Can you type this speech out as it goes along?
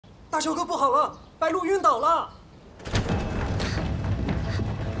大小哥不好了，白鹿晕倒了！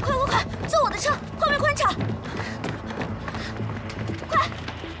快，坐我的车，后面宽敞。快！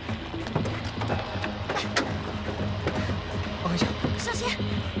帮一下，小心！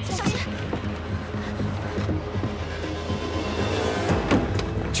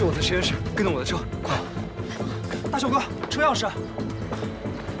去我的实验室，跟着我的车，快！大小哥，车钥匙。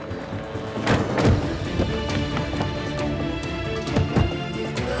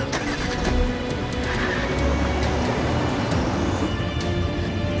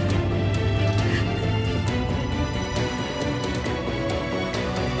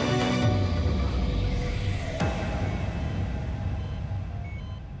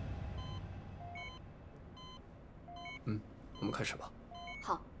 我们开始吧。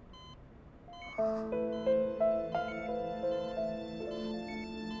好。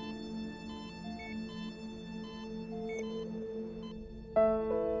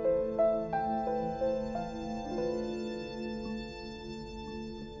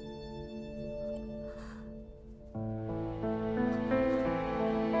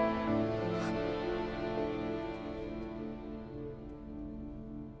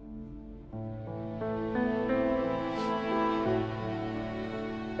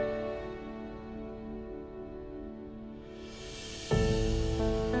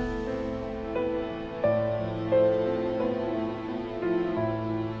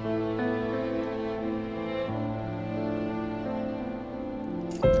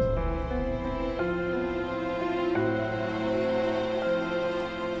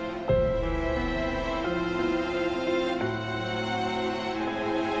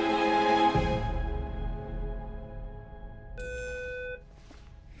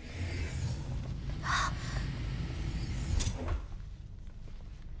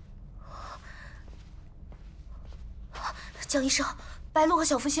江医生，白鹿和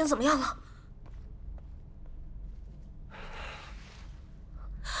小福星怎么样了？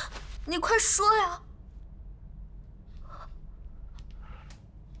你快说呀！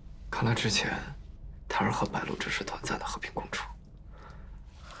看来之前，胎儿和白鹿只是短暂的和平共处。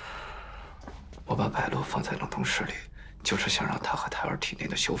我把白鹿放在冷冻室里，就是想让它和胎儿体内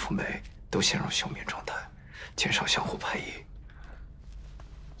的修复酶都陷入休眠状态，减少相互排异。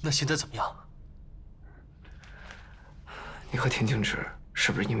那现在怎么样？ 你和田静止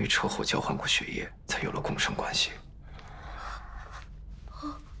是不是因为车祸交换过血液，才有了共生关系？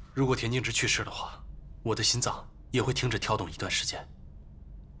如果田静止去世的话，我的心脏也会停止跳动一段时间。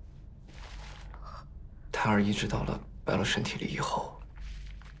胎儿移植到了白鹿身体里以后，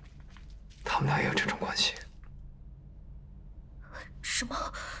他们俩也有这种关系。什么？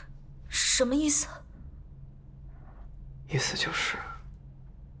什么意思？意思就是，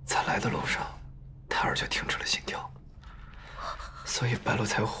在来的路上，胎儿就停止了心跳。 所以白鹿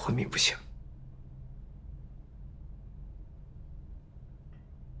才会昏迷不醒。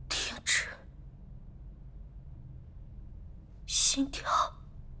停止心跳。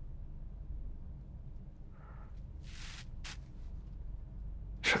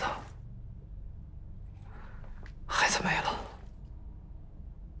是的，孩子没了。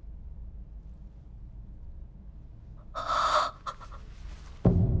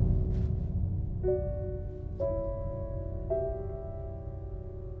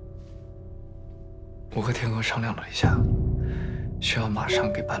我和天鹅商量了一下，需要马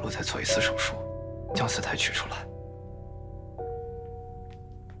上给白鹿再做一次手术，将死胎取出来。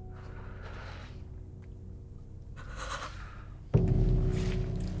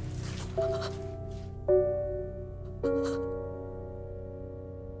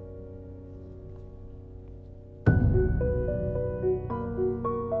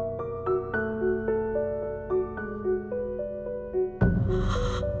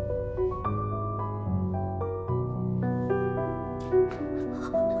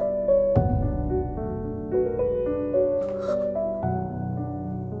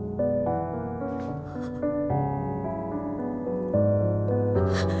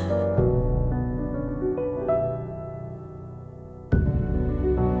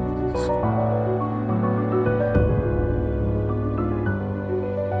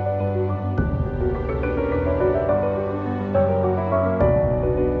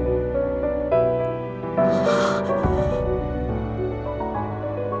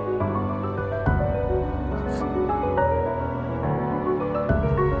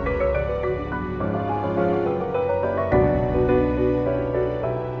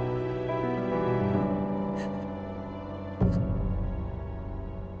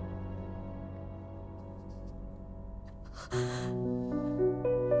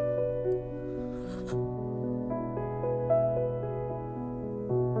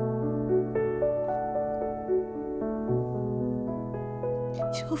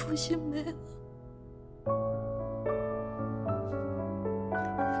修复性没了。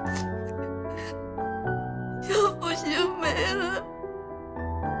修复性没了。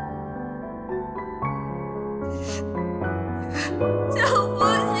修复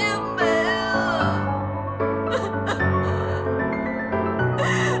性没了。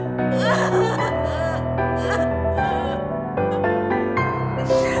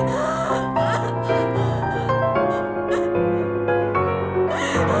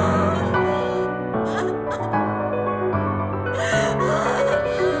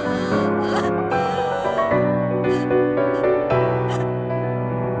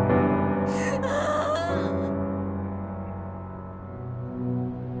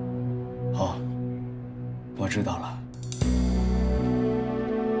哦，我知道了。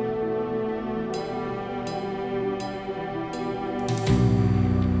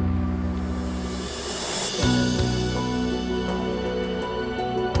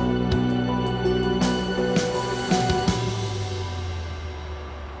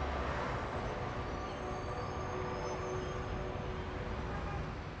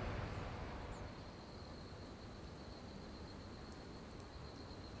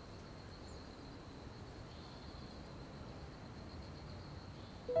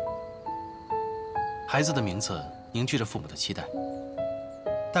孩子的名字凝聚着父母的期待。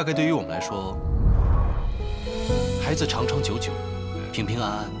大概对于我们来说，孩子长长久久、平平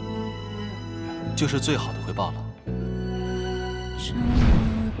安安，就是最好的回报了。周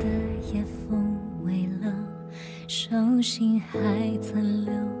末的夜风微冷，手心还曾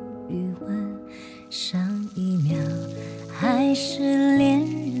留余温，上一秒还是恋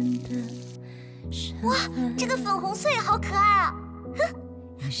人的身份。哇，这个粉红色也好可爱啊！哼。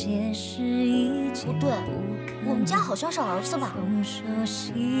 有些事已经不对，我们家好像是儿子吧？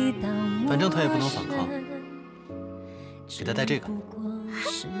反正他也不能反抗，给他戴这个。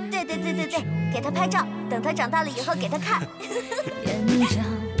对，给他拍照，等他长大了以后给他看。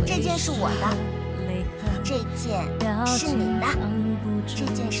这件是我的，这件是你的，这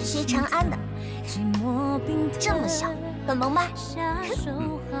件是薛长安的。这么小，很萌吧？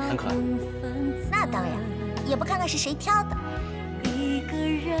很可爱。那当然，也不看看是谁挑的。 一个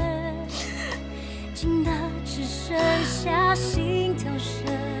人，静的只剩下心跳声，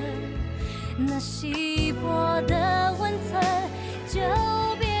那稀薄的温存就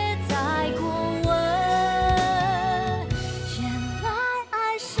别再过问。原来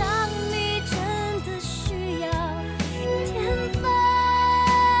爱上你真的需要天分，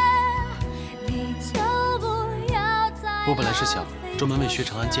你就不要再。我本来是想专门为薛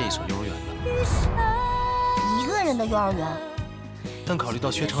长安建一所幼儿园的，一个人的幼儿园。 但考虑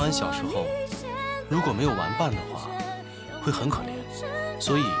到薛长安小时候如果没有玩伴的话，会很可怜，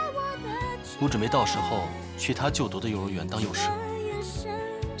所以我准备到时候去他就读的幼儿园当幼师，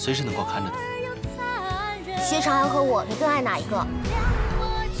随时能够看着他。薛长安和我，你更爱哪一个？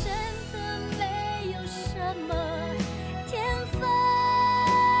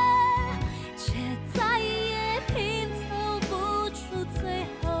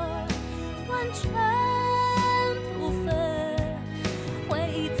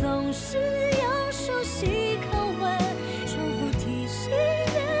是用熟悉口吻重复提醒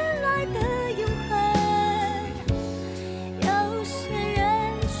原来的永恒，有些人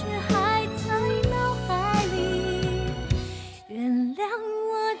却还在脑海里。原谅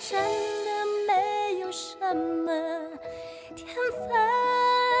我真的没有什么天分，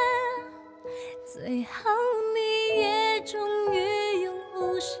最后你也终于用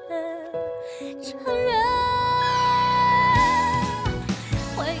无声承认。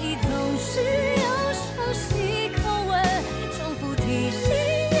 是用熟悉口吻重复提醒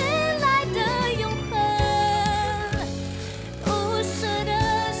原来的永恒，不舍得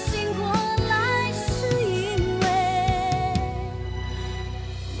醒过来是因为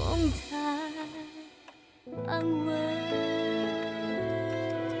梦太安稳。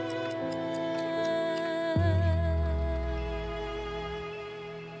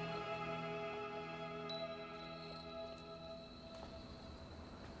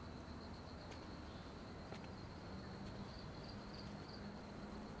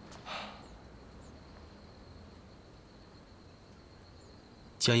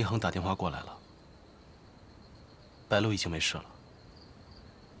 江一恒打电话过来了，白露已经没事了。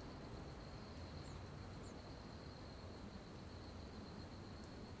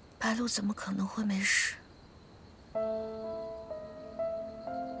白露怎么可能会没事？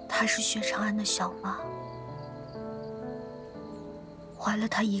她是薛长安的小妈，怀了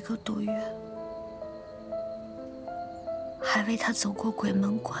他1个多月，还为他走过鬼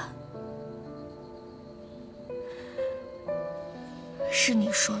门关。是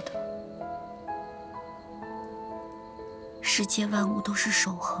你说的，世界万物都是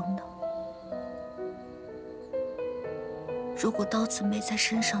守恒的。如果刀子没在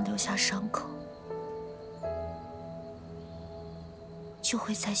身上留下伤口，就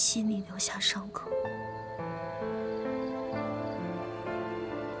会在心里留下伤口。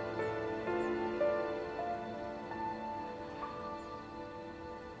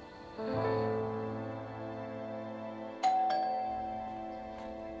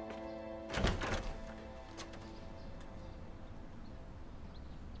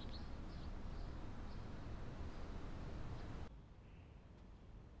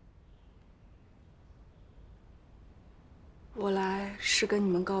我来是跟你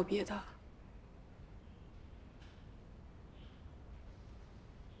们告别的。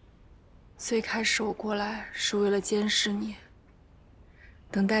最开始我过来是为了监视你，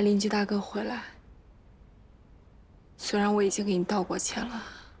等待邻居大哥回来。虽然我已经给你道过歉了，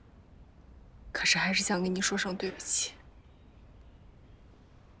可是还是想跟你说声对不起。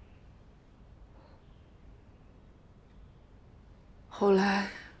后来，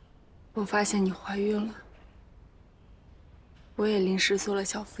我发现你怀孕了。我也临时做了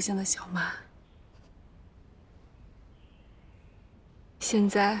小腹性的小妈，现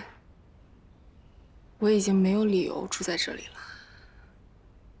在我已经没有理由住在这里了。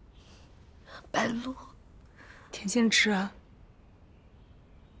白露，田静之啊，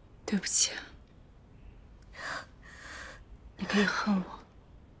对不起，你可以恨我，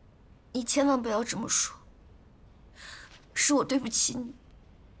你千万不要这么说。是我对不起你，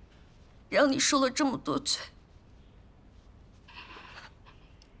让你受了这么多罪。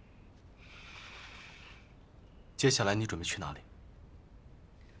接下来你准备去哪里？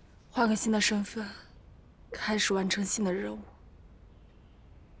换个新的身份，开始完成新的任务。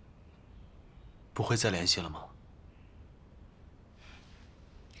不会再联系了吗？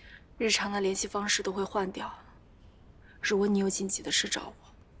日常的联系方式都会换掉。如果你有紧急的事找我，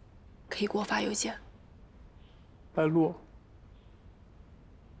可以给我发邮件。白露，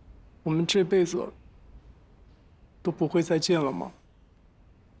我们这辈子都不会再见了吗？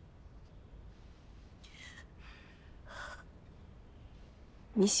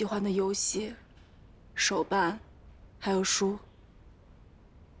你喜欢的游戏、手办，还有书，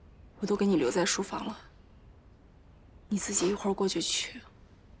我都给你留在书房了。你自己一会儿过去取。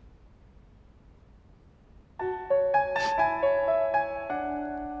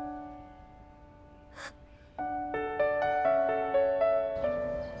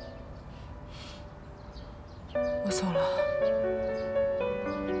我走了。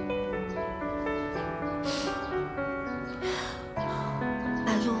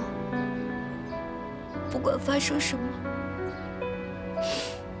不管发生什么，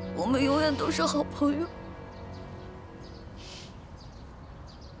我们永远都是好朋友。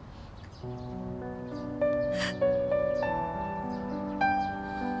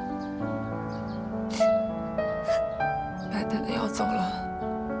白太太要走了，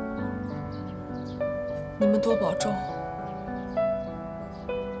你们多保重。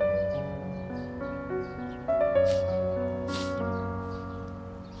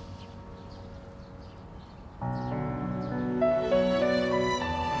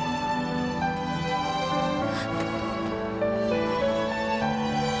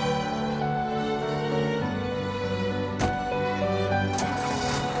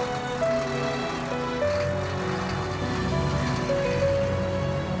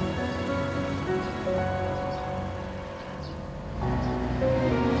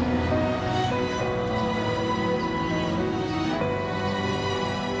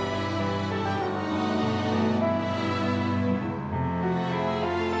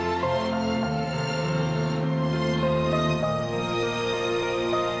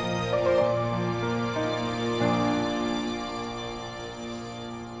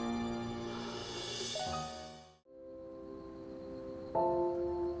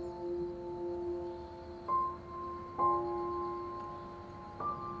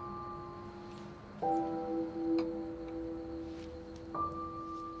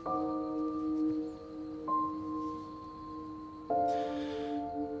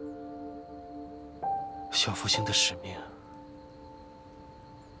小福星的使命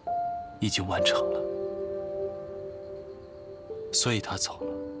已经完成了，所以他走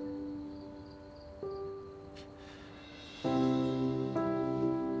了，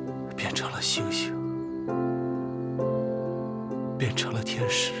变成了星星，变成了天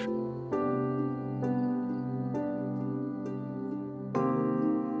使。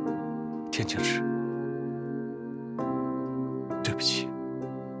田静之，对不起。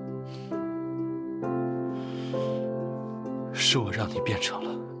是我让你变成了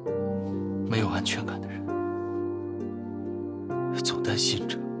没有安全感的人，总担心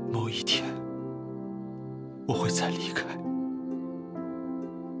着某一天我会再离开。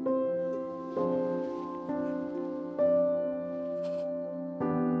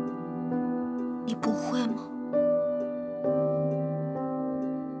你不会吗？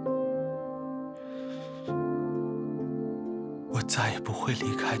我再也不会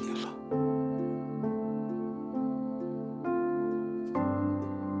离开你了。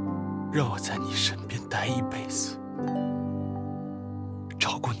让我在你身边待一辈子，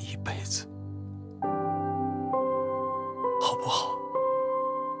照顾你一辈子。